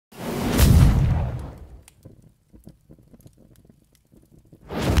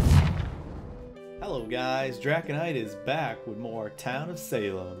Hello guys, Drakkenite is back with more Town of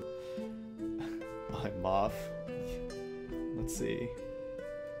Salem. I'm off. Let's see.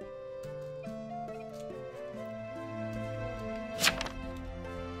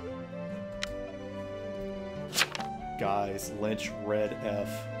 Guys, Lynch Red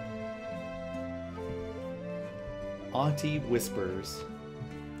F. Auntie Whispers.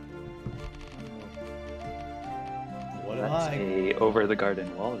 What am That's I? a Over the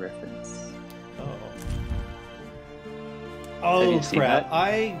Garden Wall reference. Oh crap!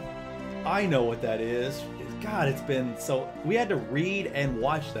 I know what that is. God, it's been so. We had to read and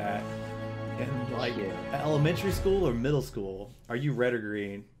watch that in like elementary school or middle school. Are you red or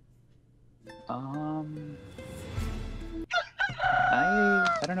green? I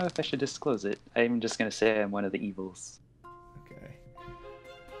don't know if I should disclose it. I'm just gonna say I'm one of the evils. Okay.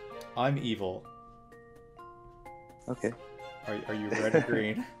 I'm evil. Okay. Are you red or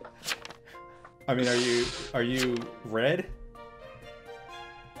green? I mean, are you red?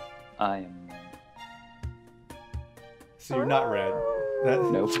 I am. So you're not red.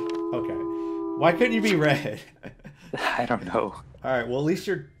 Nope. Okay. Why couldn't you be red? I don't know. All right. Well, at least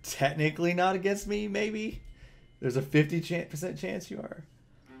you're technically not against me. Maybe there's a 50% chance you are.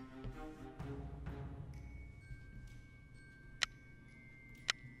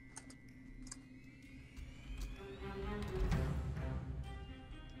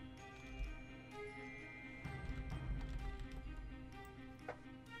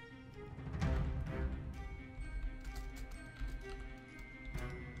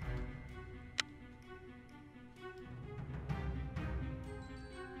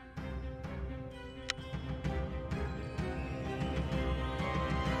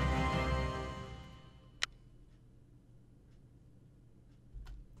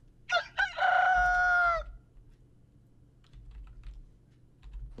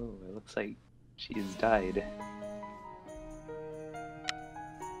 Oh, it looks like she's died.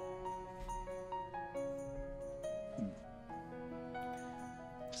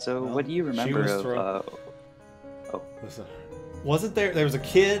 So, Well, what do you remember of? Wasn't there? There was a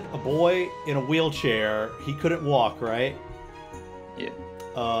kid, a boy in a wheelchair. He couldn't walk, right? Yeah.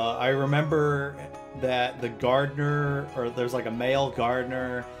 I remember that the gardener, or there's like a male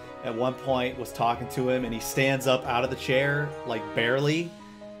gardener, at one point was talking to him, and he stands up out of the chair, like barely.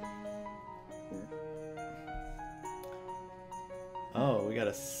 Oh, we got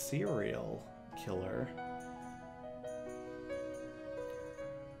a serial killer.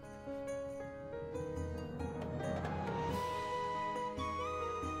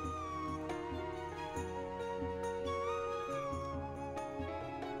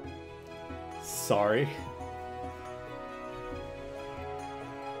 Sorry.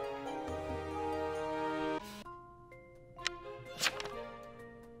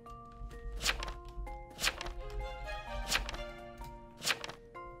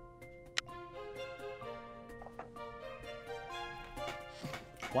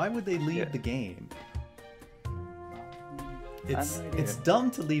 Why would they leave the game? It's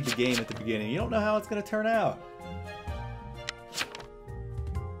dumb to leave the game at the beginning. You don't know how it's going to turn out.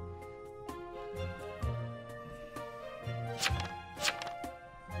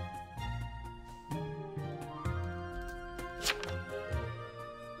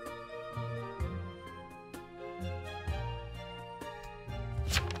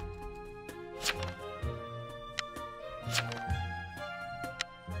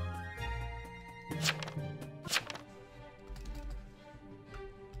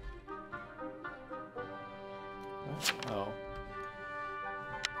 Oh.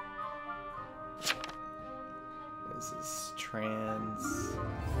 This is trans.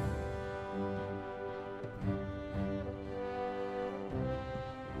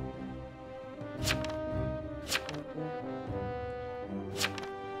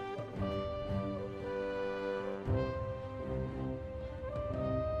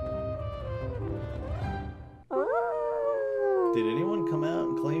 Did anyone come out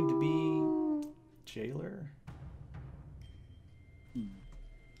and claim to be jailer?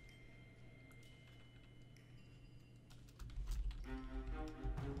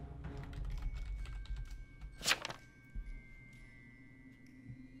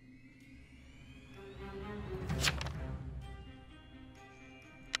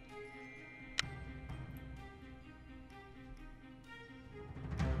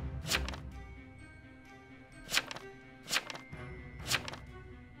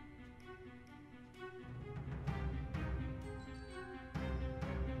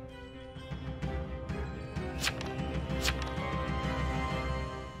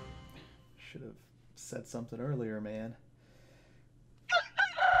 Said something earlier, man.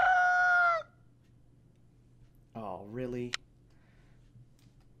 really?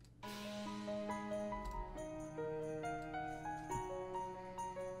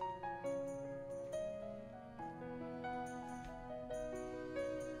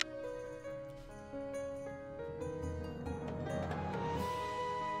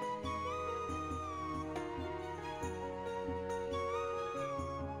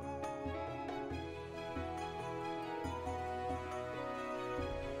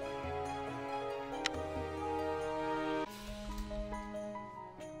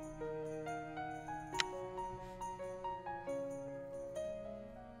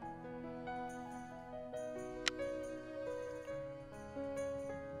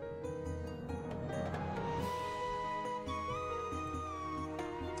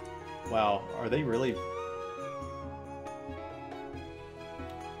 Wow, are they really...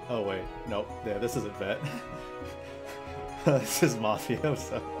 Oh wait, nope. Yeah, this isn't vet. This is Mafia,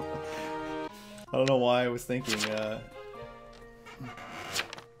 so... I don't know why I was thinking,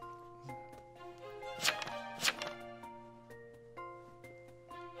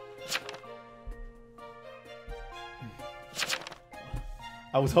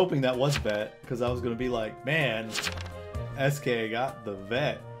 I was hoping that was vet, because I was going to be like, man, SK got the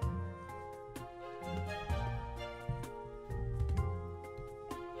vet.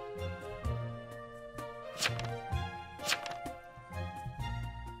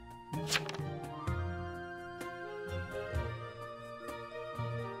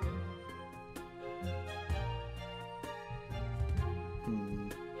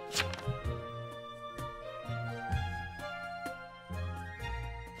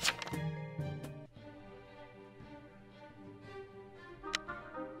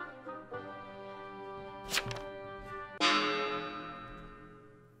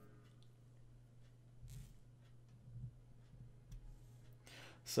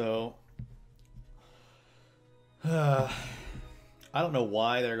 So, I don't know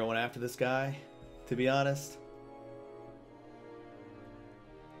why they're going after this guy, to be honest.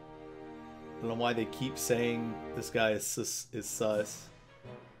 I don't know why they keep saying this guy is sus.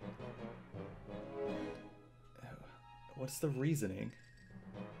 What's the reasoning?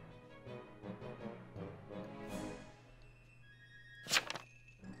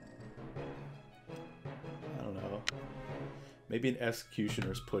 I don't know. Maybe an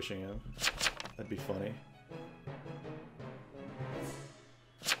executioner's pushing him. That'd be funny.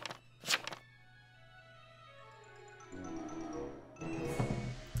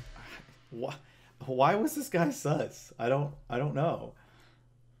 Why was this guy sus? I don't know.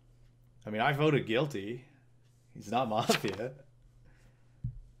 I mean, I voted guilty. He's not Mafia.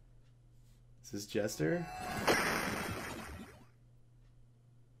 Is this Jester?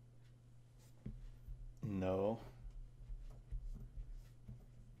 No.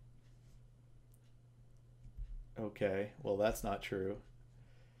 Okay, well that's not true.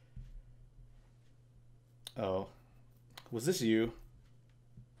 Oh. Was this you?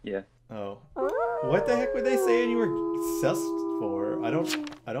 Yeah. Oh. What the heck were they saying you were sussed for? I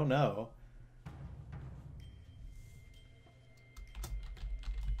don't know.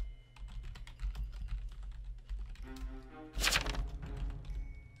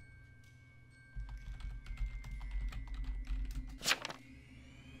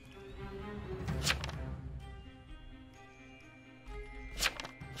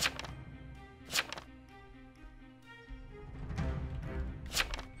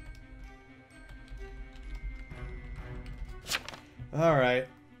 Alright.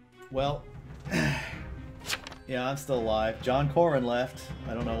 Well, yeah, I'm still alive. John Corwin left.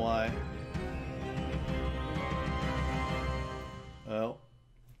 I don't know why. Well,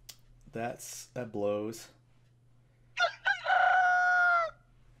 that blows.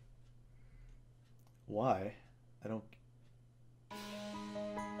 Why? I don't...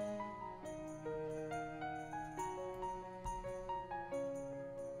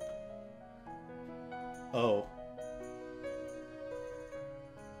 Oh.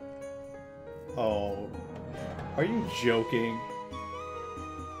 Oh. Are you joking?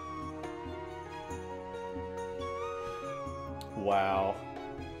 Wow.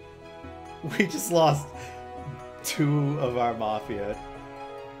 We just lost 2 of our Mafia.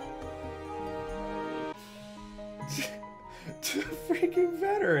 To a freaking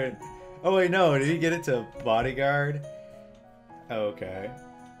veteran. Oh wait, no, did he get it to bodyguard? Okay.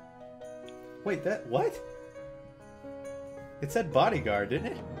 Wait, that, what? It said bodyguard,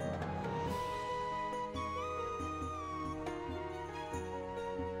 didn't it?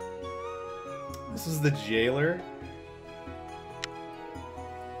 This is the jailer?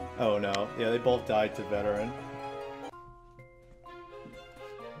 Oh no. Yeah, they both died to veteran.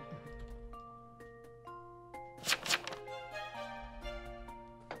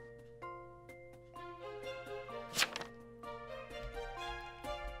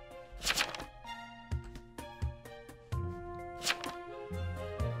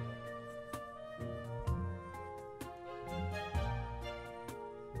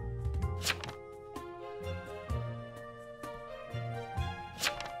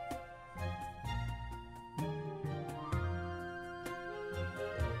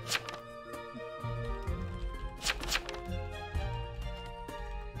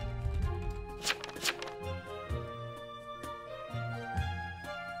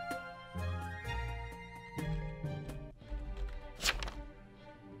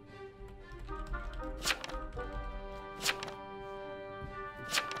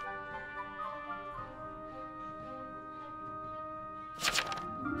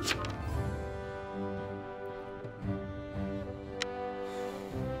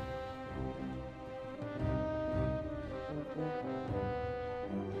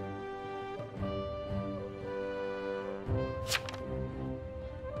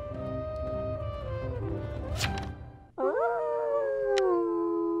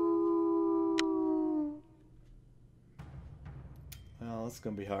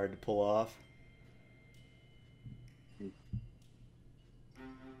 gonna be hard to pull off.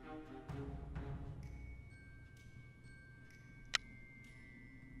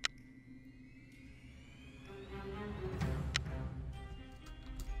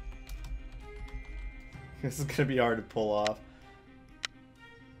 This is gonna be hard to pull off.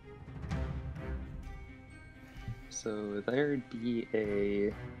 So there'd be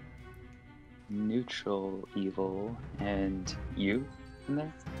a neutral evil and you in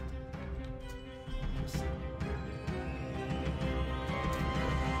there?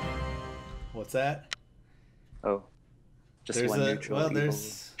 What's that? Oh, just there's one neutral evil.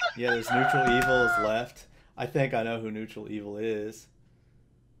 There's neutral evils left. I think I know who neutral evil is.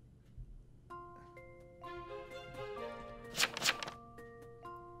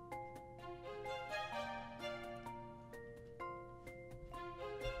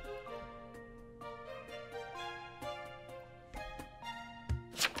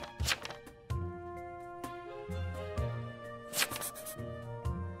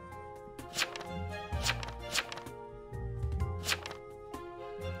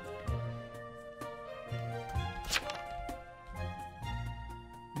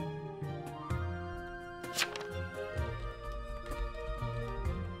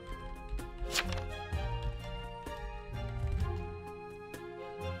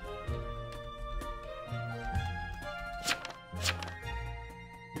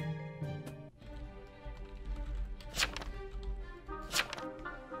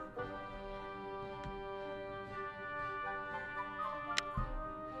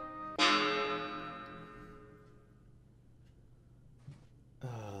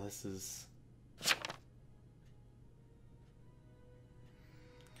 This is...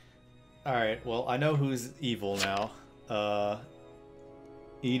 Alright, well, I know who's evil now.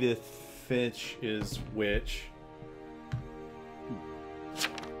 Edith Finch is witch.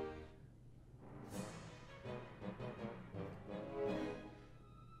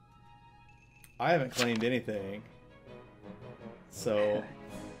 I haven't claimed anything. So...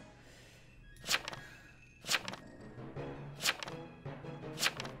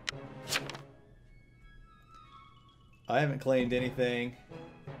 I haven't claimed anything.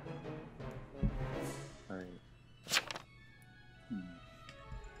 Alright.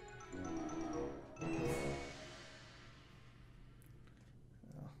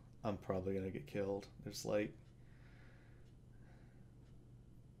 I'm probably gonna get killed. There's like...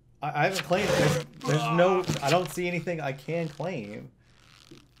 I haven't claimed... There's no... I don't see anything I can claim.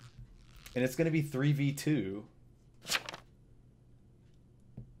 And it's gonna be 3v2.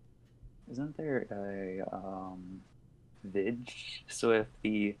 Isn't there a, Vidge? So if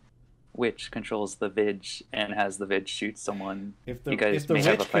the witch controls the Vidge and has the Vidge shoot someone, if the witch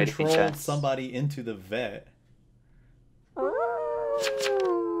controls somebody into the vet... You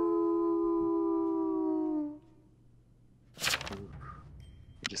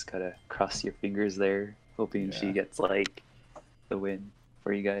just gotta cross your fingers there, hoping she gets, like, the win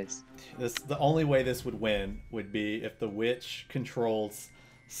for you guys. The only way this would win would be if the witch controls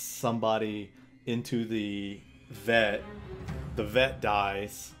somebody into the vet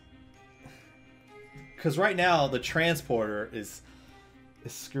dies. Because right now the transporter is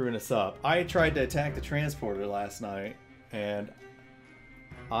screwing us up. I tried to attack the transporter last night, and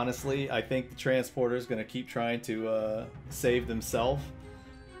honestly I think the transporter is going to keep trying to save themselves.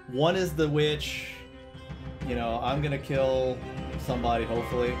 One is the witch. You know, I'm going to kill somebody,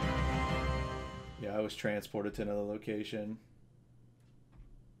 hopefully. Yeah, I was transported to another location.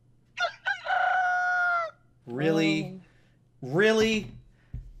 Really? Really?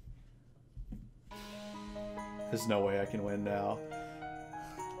 There's no way I can win now.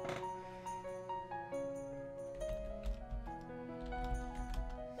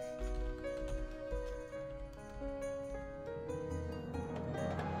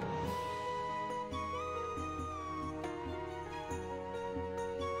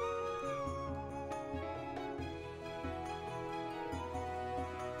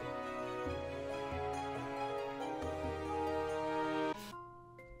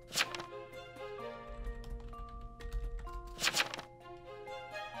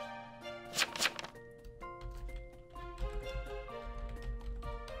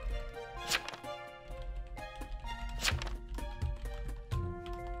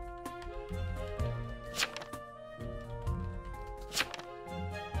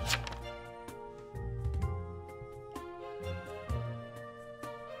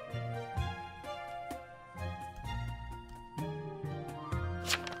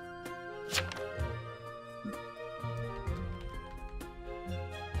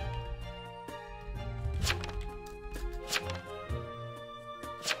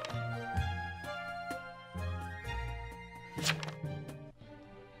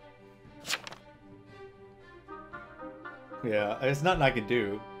 Yeah, there's nothing I can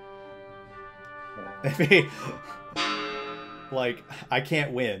do. Yeah. I mean, like, I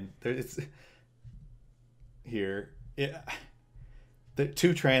can't win. It's here. The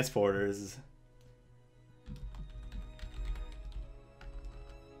 2 transporters.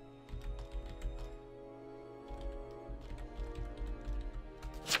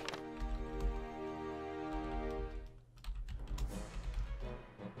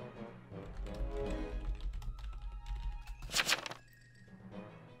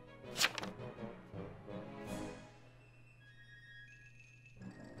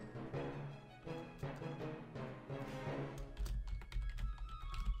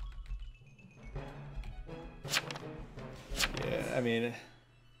 Yeah, I mean,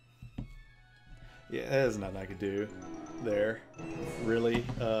 yeah, there's nothing I could do there, really.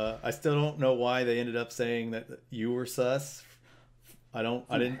 I still don't know why they ended up saying that you were sus. I don't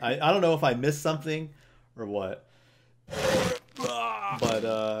know if I missed something or what.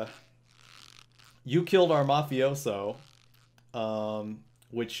 But you killed our mafioso,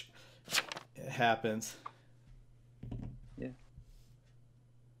 which happens. Yeah.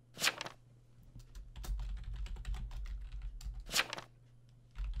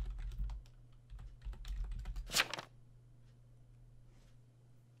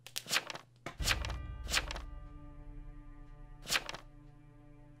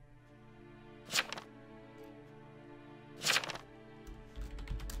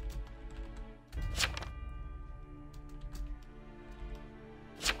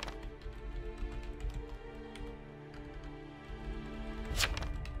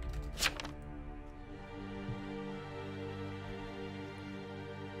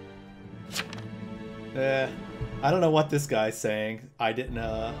 I don't know what this guy's saying. I didn't,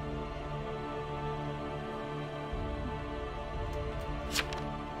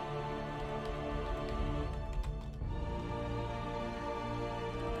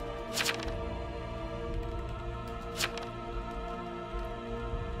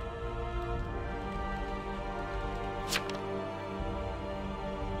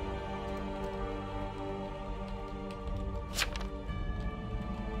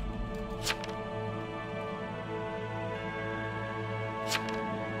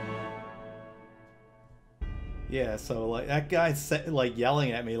 yeah, so like that guy's like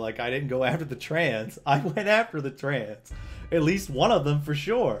yelling at me like I didn't go after the trans. I went after the trans. At least one of them for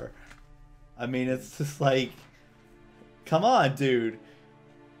sure. I mean, it's just like, come on, dude.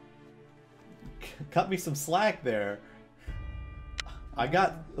 Cut me some slack there.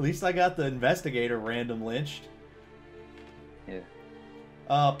 At least I got the investigator random lynched.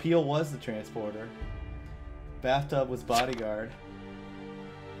 Yeah. Peel was the transporter. Bathtub was bodyguard.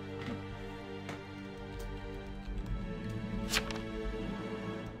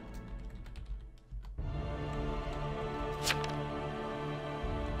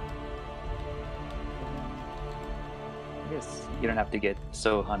 I guess you don't have to get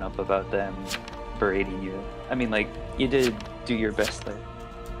so hung up about them berating you. I mean, like, you did do your best there.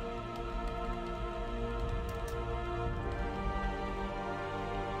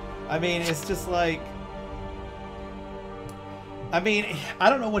 I mean, it's just like, I mean, I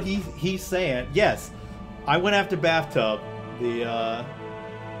don't know what he's saying. Yes, I went after Bathtub the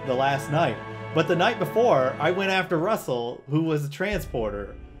last night, but the night before I went after Russell, who was a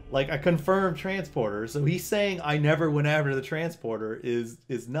transporter, like a confirmed transporter. So he's saying I never went after the transporter is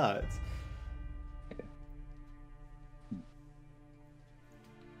nuts.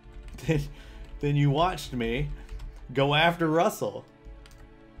 Then you watched me go after Russell.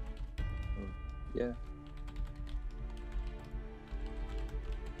 Yeah.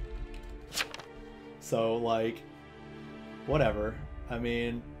 So, like, whatever. I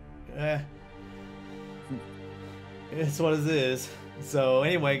mean, it's what it is. So,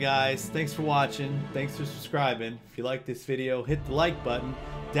 anyway, guys, thanks for watching. Thanks for subscribing. If you like this video, hit the like button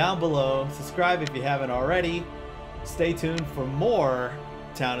down below. Subscribe if you haven't already. Stay tuned for more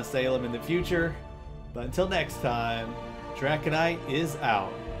Town of Salem in the future. But until next time, Drakkenite is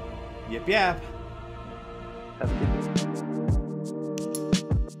out. Yip yap. Have a good